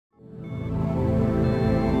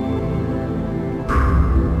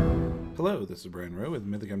Hello, this is Brian Rowe with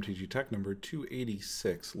Mythic MTG Tech number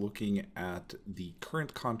 286, looking at the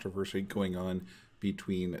current controversy going on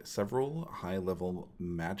between several high-level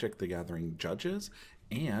Magic the Gathering judges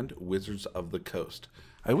and Wizards of the Coast.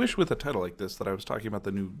 I wish with a title like this that I was talking about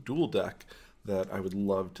the new dual deck that I would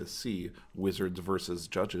love to see, Wizards versus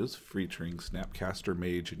Judges, featuring Snapcaster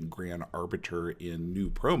Mage and Grand Arbiter in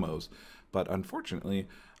new promos, but unfortunately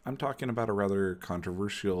I'm talking about a rather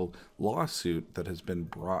controversial lawsuit that has been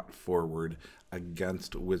brought forward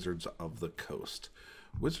against Wizards of the Coast.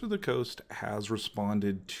 Wizards of the Coast has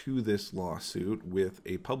responded to this lawsuit with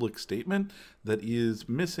a public statement that is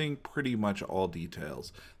missing pretty much all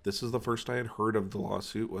details. This is the first I had heard of the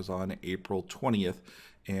lawsuit, was on April 20th,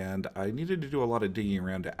 and I needed to do a lot of digging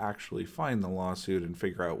around to actually find the lawsuit and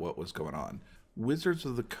figure out what was going on. Wizards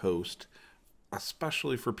of the Coast,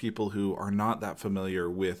 especially for people who are not that familiar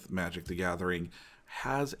with Magic the Gathering,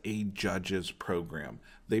 has a judges program.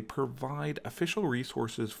 They provide official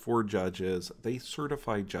resources for judges, they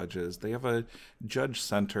certify judges, they have a judge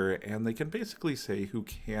center, and they can basically say who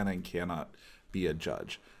can and cannot be a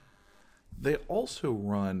judge. They also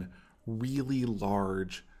run really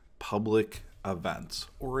large public events,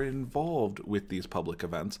 or involved with these public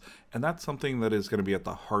events, and that's something that is going to be at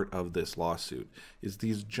the heart of this lawsuit, is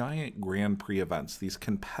these giant Grand Prix events, these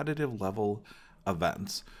competitive level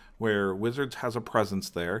events where Wizards has a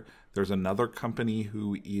presence there. There's another company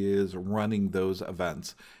who is running those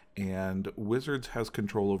events, and Wizards has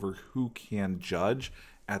control over who can judge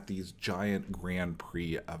at these giant Grand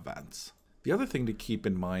Prix events. The other thing to keep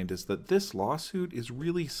in mind is that this lawsuit is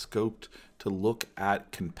really scoped to look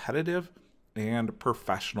at competitive and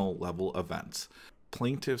professional level events.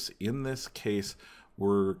 Plaintiffs in this case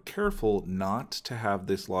were careful not to have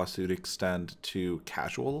this lawsuit extend to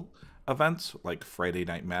casual events like Friday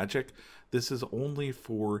Night Magic. This is only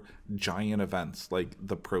for giant events like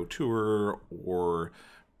the Pro Tour or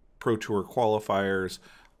Pro Tour qualifiers,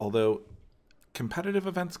 although competitive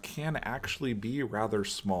events can actually be rather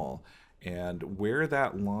small, and where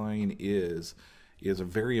that line is a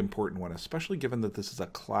very important one, especially given that this is a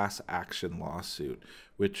class action lawsuit,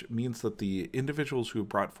 which means that the individuals who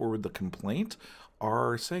brought forward the complaint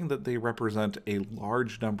are saying that they represent a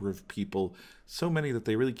large number of people, so many that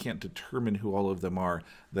they really can't determine who all of them are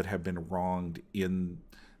that have been wronged in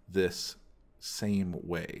this same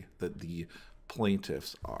way that the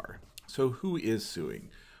plaintiffs are. So who is suing?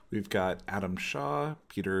 We've got Adam Shaw,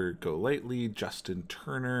 Peter Golightly, Justin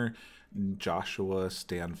Turner, Joshua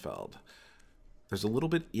Stanfeld. There's a little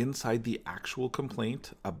bit inside the actual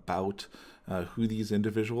complaint about who these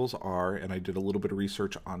individuals are, and I did a little bit of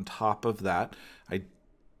research on top of that. I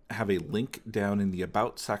have a link down in the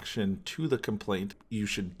About section to the complaint. You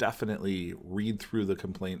should definitely read through the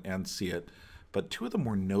complaint and see it. But two of the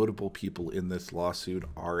more notable people in this lawsuit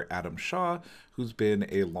are Adam Shaw, who's been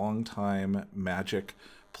a longtime Magic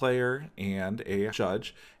player and a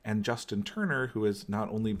judge, and Justin Turner, who has not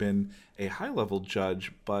only been a high-level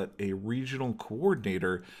judge, but a regional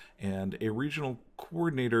coordinator, and a regional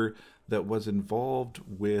coordinator that was involved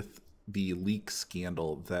with the leak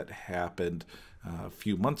scandal that happened a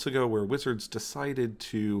few months ago, where Wizards decided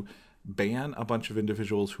to ban a bunch of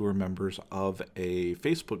individuals who were members of a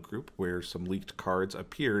Facebook group where some leaked cards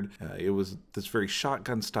appeared. It was this very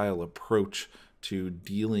shotgun-style approach to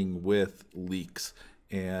dealing with leaks,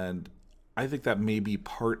 and I think that may be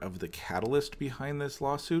part of the catalyst behind this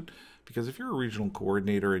lawsuit, because if you're a regional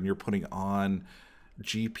coordinator and you're putting on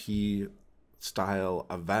GP-style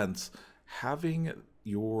events, having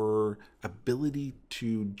your ability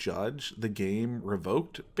to judge the game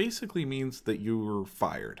revoked basically means that you're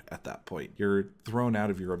fired at that point. You're thrown out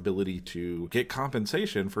of your ability to get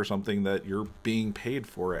compensation for something that you're being paid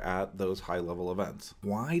for at those high-level events.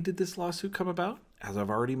 Why did this lawsuit come about? As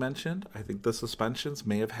I've already mentioned, I think the suspensions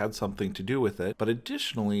may have had something to do with it, but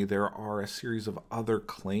additionally, there are a series of other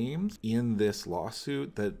claims in this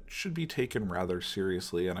lawsuit that should be taken rather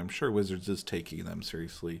seriously, and I'm sure Wizards is taking them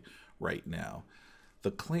seriously right now.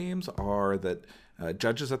 The claims are that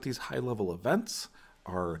judges at these high-level events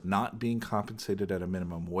are not being compensated at a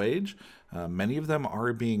minimum wage. Many of them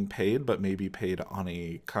are being paid, but may be paid on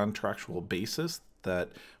a contractual basis that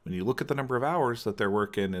when you look at the number of hours that they're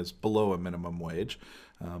working is below a minimum wage,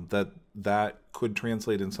 that could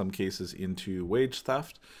translate in some cases into wage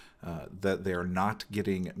theft, that they're not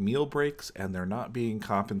getting meal breaks, and they're not being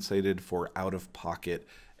compensated for out-of-pocket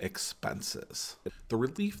expenses. The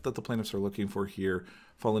relief that the plaintiffs are looking for here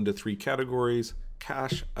fall into three categories: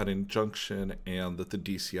 cash, an injunction, and that the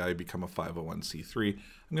DCI become a 501c3.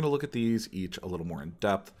 I'm going to look at these each a little more in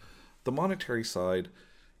depth. The monetary side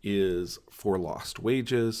is for lost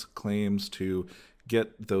wages, claims to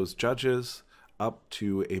get those judges up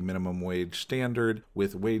to a minimum wage standard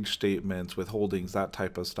with wage statements, withholdings, that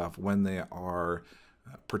type of stuff when they are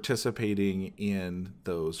participating in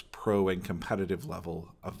those pro and competitive level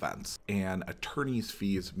events. And attorney's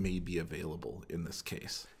fees may be available in this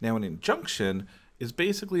case. Now, an injunction is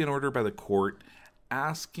basically an order by the court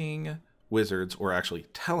asking Wizards, or actually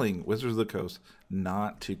telling Wizards of the Coast,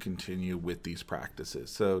 not to continue with these practices.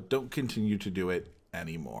 So don't continue to do it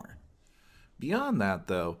anymore. Beyond that,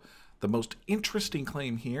 though, the most interesting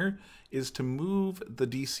claim here is to move the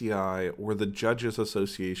DCI, or the Judges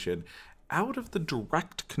Association, out of the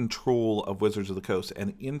direct control of Wizards of the Coast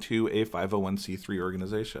and into a 501c3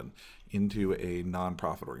 organization, into a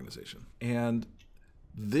nonprofit organization. And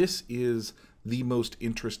this is the most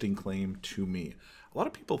interesting claim to me. A lot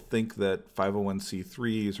of people think that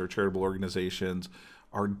 501c3s or charitable organizations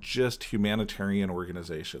are just humanitarian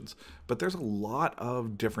organizations, but there's a lot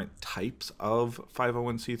of different types of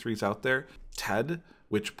 501c3s out there. TED,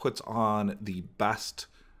 which puts on the best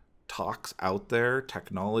talks out there,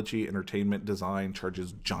 technology, entertainment, design,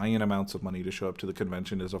 charges giant amounts of money to show up to the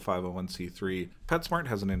convention, as a 501c3. PetSmart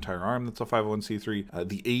has an entire arm that's a 501c3.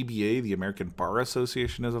 The ABA, the American Bar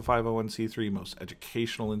Association, is a 501c3. Most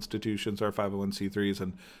educational institutions are 501c3s.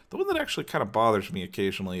 And the one that actually kind of bothers me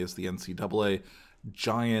occasionally is the NCAA,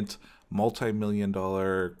 giant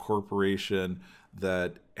multi-million-dollar corporation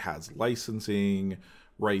that has licensing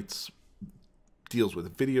rights, deals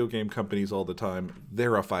with video game companies all the time.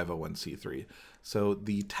 They're a 501c3. So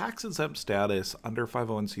the tax-exempt status under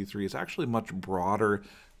 501c3 is actually much broader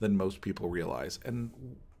than most people realize.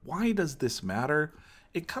 And why does this matter?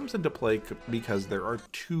 It comes into play because there are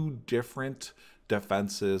two different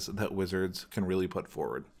defenses that Wizards can really put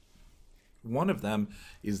forward. One of them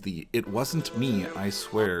is the "it wasn't me, I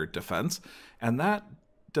swear" defense. And that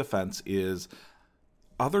defense is,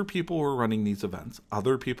 other people were running these events.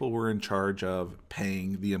 Other people were in charge of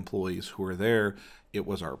paying the employees who were there. It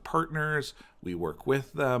was our partners. We work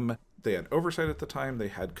with them. They had oversight at the time. They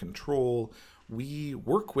had control. We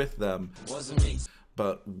work with them. Wasn't me.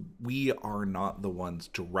 But we are not the ones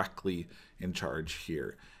directly in charge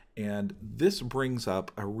here. And this brings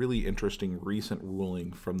up a really interesting recent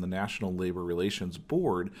ruling from the National Labor Relations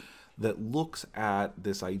Board that looks at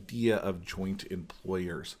this idea of joint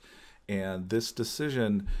employers. And this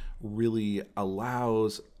decision really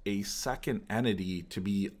allows a second entity to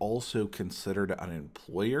be also considered an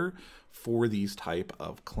employer for these type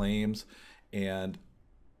of claims. And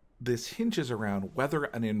this hinges around whether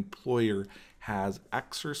an employer has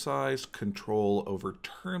exercised control over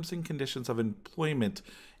terms and conditions of employment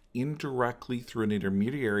indirectly through an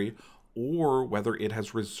intermediary, or whether it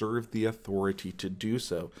has reserved the authority to do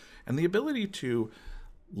so. And the ability to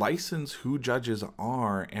license who judges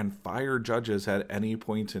are and fire judges at any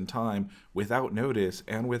point in time without notice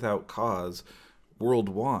and without cause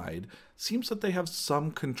worldwide seems that they have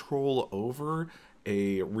some control over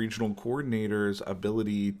a regional coordinator's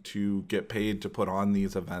ability to get paid to put on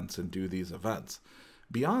these events and do these events.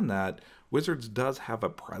 Beyond that, Wizards does have a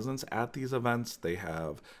presence at these events. They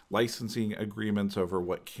have licensing agreements over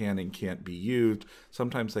what can and can't be used.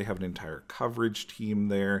 Sometimes they have an entire coverage team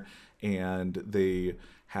there, and they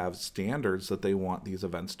have standards that they want these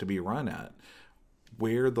events to be run at.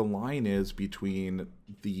 Where the line is between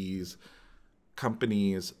these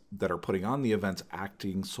companies that are putting on the events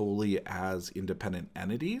acting solely as independent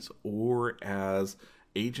entities or as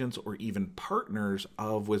agents or even partners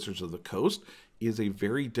of Wizards of the Coast is a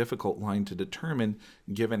very difficult line to determine,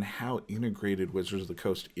 given how integrated Wizards of the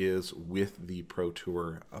Coast is with the Pro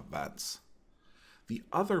Tour events. The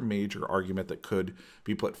other major argument that could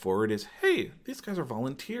be put forward is, hey, these guys are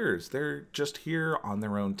volunteers. They're just here on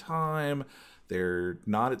their own time. They're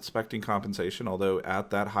not expecting compensation, although at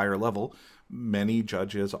that higher level, many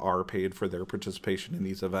judges are paid for their participation in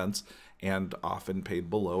these events and often paid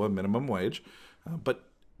below a minimum wage. But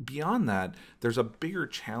beyond that, there's a bigger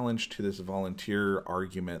challenge to this volunteer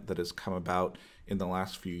argument that has come about in the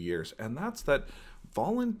last few years, and that's that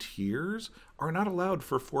volunteers are not allowed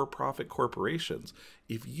for-profit corporations.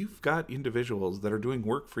 If you've got individuals that are doing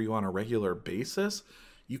work for you on a regular basis,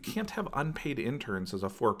 you can't have unpaid interns as a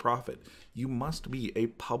for-profit. You must be a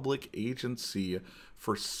public agency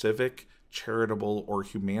for civic, charitable, or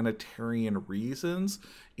humanitarian reasons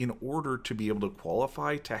in order to be able to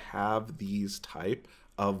qualify to have these type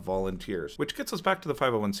of volunteers. Which gets us back to the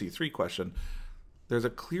 501c3 question. There's a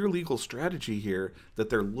clear legal strategy here that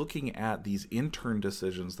they're looking at these intern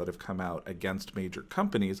decisions that have come out against major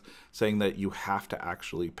companies, saying that you have to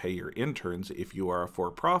actually pay your interns if you are a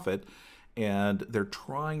for-profit, and they're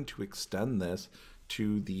trying to extend this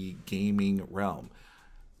to the gaming realm.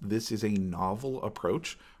 this is a novel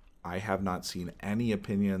approach. I have not seen any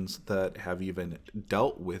opinions that have even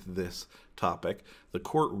dealt with this topic. The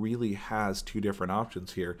court really has two different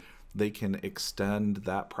options here. They can extend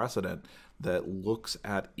that precedent that looks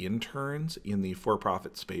at interns in the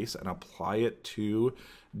for-profit space and apply it to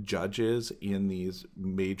judges in these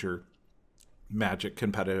major Magic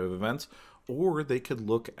competitive events, or they could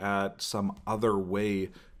look at some other way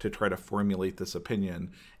to try to formulate this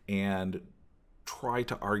opinion and try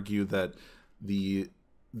to argue that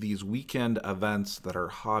these weekend events that are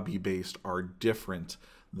hobby-based are different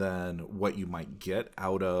than what you might get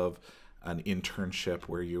out of an internship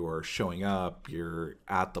where you are showing up, you're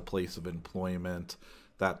at the place of employment,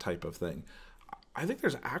 that type of thing. I think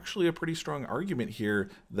there's actually a pretty strong argument here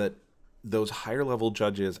that those higher level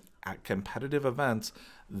judges at competitive events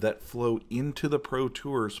that flow into the Pro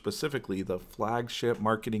Tour, specifically the flagship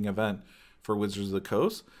marketing event for Wizards of the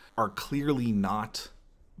Coast, are clearly not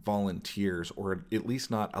volunteers, or at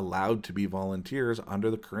least not allowed to be volunteers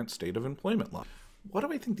under the current state of employment law. What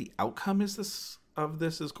do I think the outcome of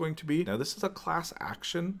this is going to be? Now, this is a class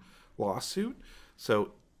action lawsuit,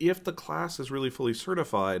 so if the class is really fully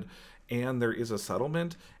certified and there is a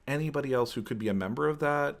settlement, anybody else who could be a member of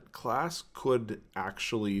that class could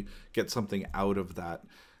actually get something out of that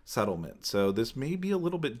settlement. So this may be a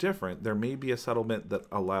little bit different. There may be a settlement that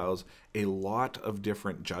allows a lot of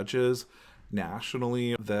different judges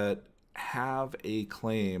nationally that have a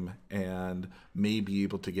claim and may be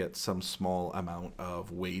able to get some small amount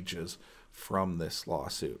of wages from this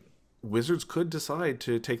lawsuit. Wizards could decide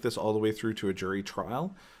to take this all the way through to a jury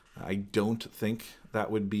trial. I don't think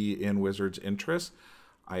that would be in Wizards' interest.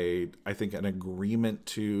 I think an agreement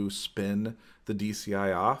to spin the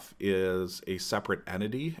DCI off is a separate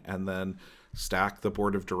entity and then stack the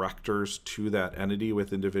board of directors to that entity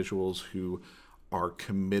with individuals who are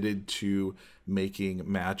committed to making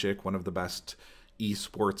Magic one of the best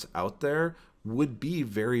esports out there would be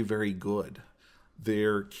very, very good.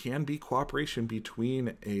 There can be cooperation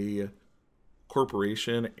between a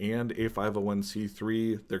corporation and a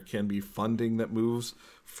 501c3. There can be funding that moves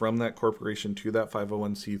from that corporation to that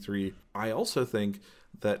 501c3. I also think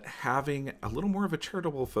that having a little more of a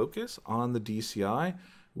charitable focus on the DCI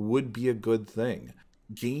would be a good thing.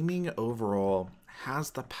 Gaming overall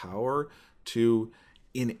has the power to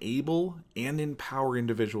enable and empower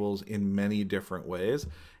individuals in many different ways,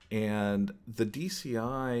 and the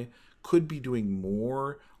DCI could be doing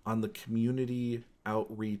more on the community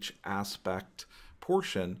outreach aspect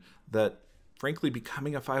portion that, frankly,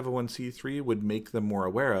 becoming a 501c3 would make them more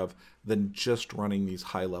aware of than just running these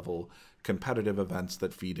high-level competitive events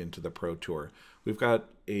that feed into the Pro Tour. We've got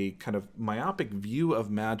a kind of myopic view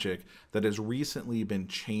of Magic that has recently been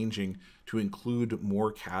changing to include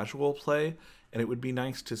more casual play, and it would be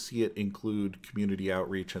nice to see it include community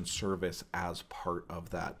outreach and service as part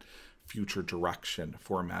of that future direction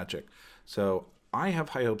for Magic. So I have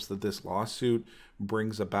high hopes that this lawsuit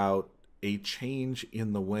brings about a change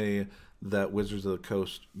in the way that Wizards of the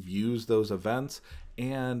Coast views those events,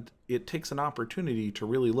 and it takes an opportunity to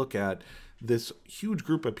really look at this huge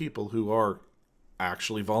group of people who are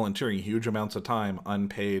actually volunteering huge amounts of time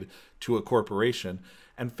unpaid to a corporation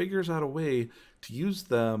and figures out a way to use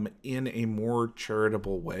them in a more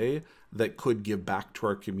charitable way that could give back to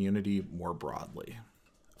our community more broadly.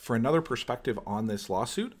 For another perspective on this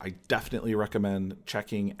lawsuit, I definitely recommend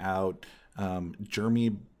checking out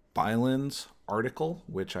Jeremy Byland's article,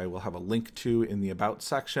 which I will have a link to in the About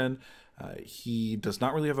section. He does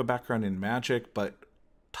not really have a background in Magic, but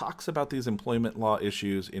talks about these employment law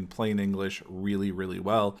issues in plain English really, really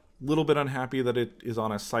well. A little bit unhappy that it is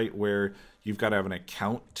on a site where you've got to have an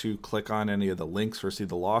account to click on any of the links or see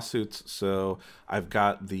the lawsuits. So I've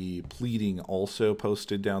got the pleading also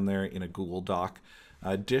posted down there in a Google Doc.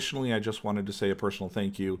 Additionally, I just wanted to say a personal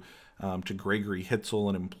thank you to Gregory Hitzel,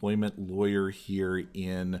 an employment lawyer here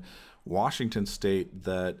in Washington State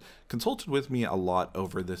that consulted with me a lot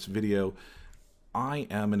over this video. I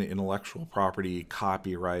am an intellectual property,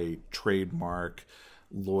 copyright, trademark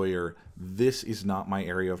lawyer. This is not my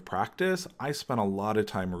area of practice. I spent a lot of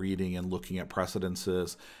time reading and looking at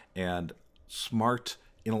precedences, and smart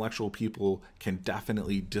intellectual people can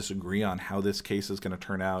definitely disagree on how this case is going to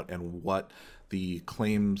turn out and what the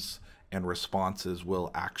claims and responses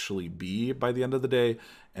will actually be by the end of the day.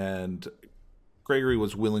 And Gregory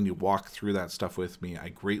was willing to walk through that stuff with me. I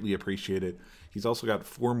greatly appreciate it. He's also got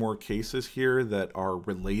 4 more cases here that are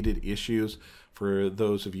related issues for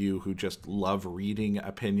those of you who just love reading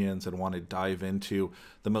opinions and want to dive into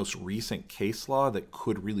the most recent case law that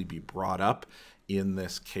could really be brought up in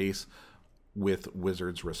this case with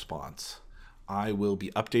Wizards' response. I will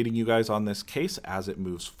be updating you guys on this case as it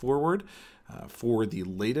moves forward. For the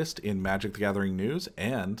latest in Magic the Gathering news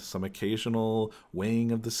and some occasional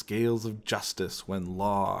weighing of the scales of justice when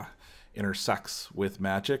law intersects with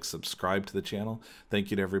Magic, subscribe to the channel.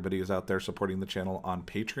 Thank you to everybody who's out there supporting the channel on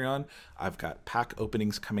Patreon. I've got pack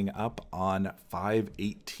openings coming up on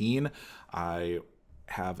 5/18. I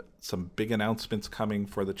have some big announcements coming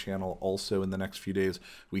for the channel also in the next few days.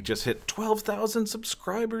 We just hit 12,000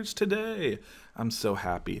 subscribers today. I'm so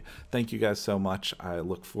happy. Thank you guys so much. I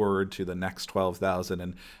look forward to the next 12,000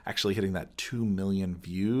 and actually hitting that 2 million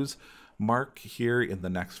views mark here in the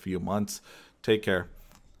next few months. Take care.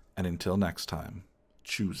 And until next time,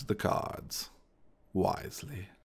 choose the cards wisely.